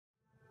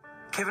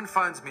Kevin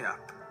phones me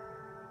up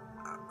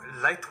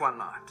late one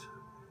night,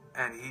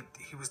 and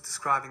he was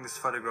describing this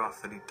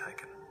photograph that he'd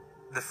taken.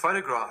 The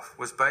photograph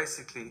was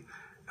basically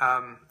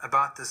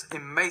about this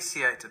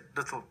emaciated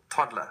little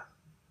toddler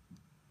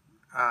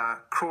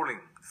crawling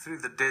through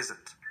the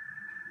desert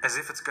as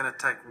if it's going to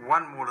take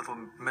one more little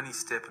mini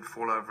step and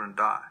fall over and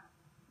die.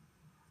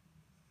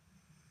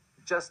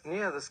 Just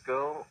near this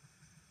girl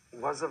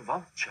was a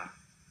vulture,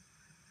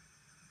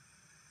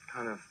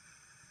 kind of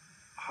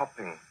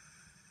hopping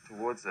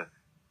towards her.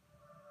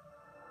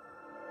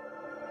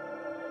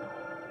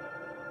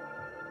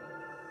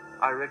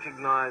 I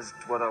recognized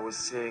what I was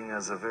seeing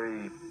as a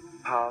very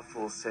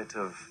powerful set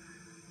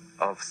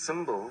of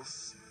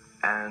symbols,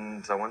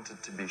 and I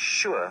wanted to be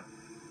sure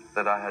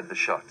that I had the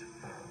shot.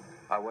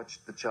 I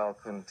watched the child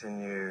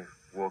continue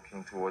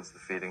walking towards the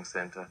feeding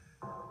center.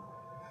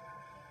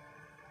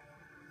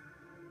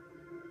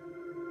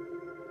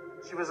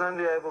 She was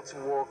only able to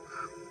walk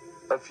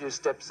a few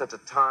steps at a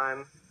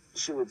time.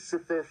 She would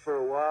sit there for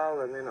a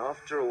while, and then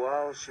after a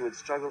while, she would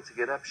struggle to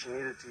get up. She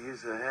needed to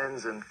use her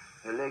hands, and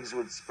her legs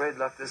would spread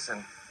like this,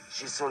 and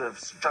she sort of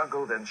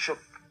struggled and shook.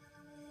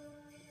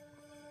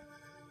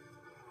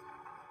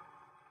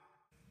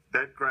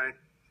 That great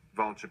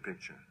vulture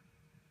picture.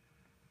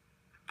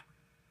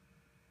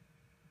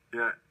 You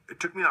know, it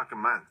took me like a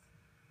month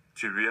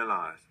to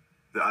realize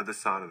the other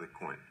side of the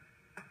coin.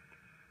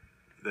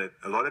 That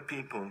a lot of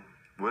people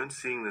weren't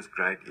seeing this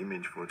great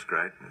image for its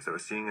greatness. They were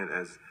seeing it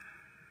as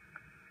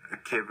a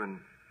Kevin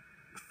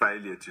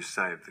failure to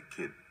save the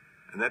kid.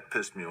 And that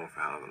pissed me off a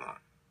hell of a lot.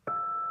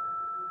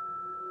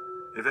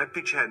 If that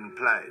picture hadn't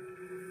played,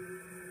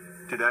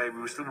 today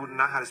we still wouldn't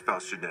know how to spell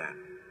Sudan.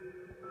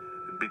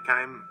 It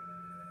became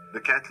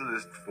the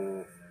catalyst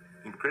for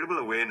incredible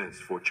awareness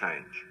for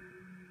change.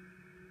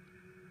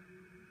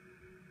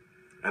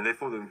 And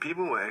therefore, when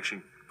people were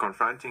actually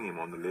confronting him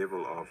on the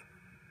level of,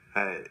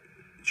 hey,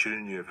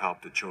 shouldn't you have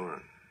helped the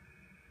children?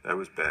 That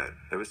was bad.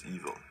 That was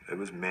evil. That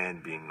was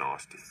man being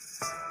nasty.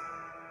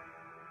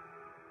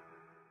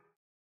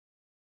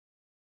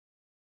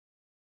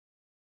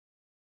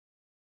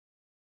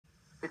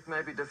 It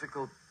may be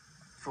difficult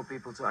for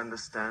people to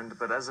understand,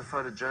 but as a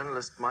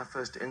photojournalist, my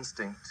first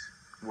instinct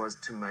was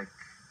to make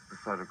the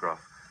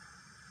photograph.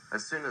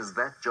 As soon as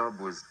that job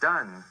was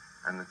done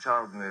and the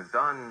child moved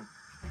on,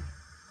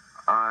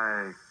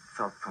 I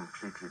felt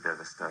completely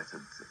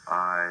devastated.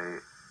 I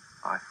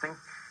think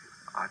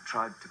I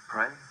tried to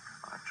pray.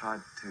 I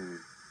tried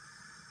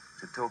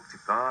to talk to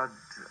God,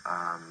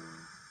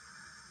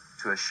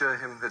 to assure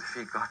him that if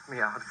he got me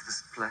out of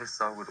this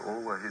place, I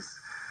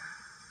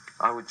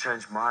would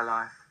change my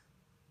life.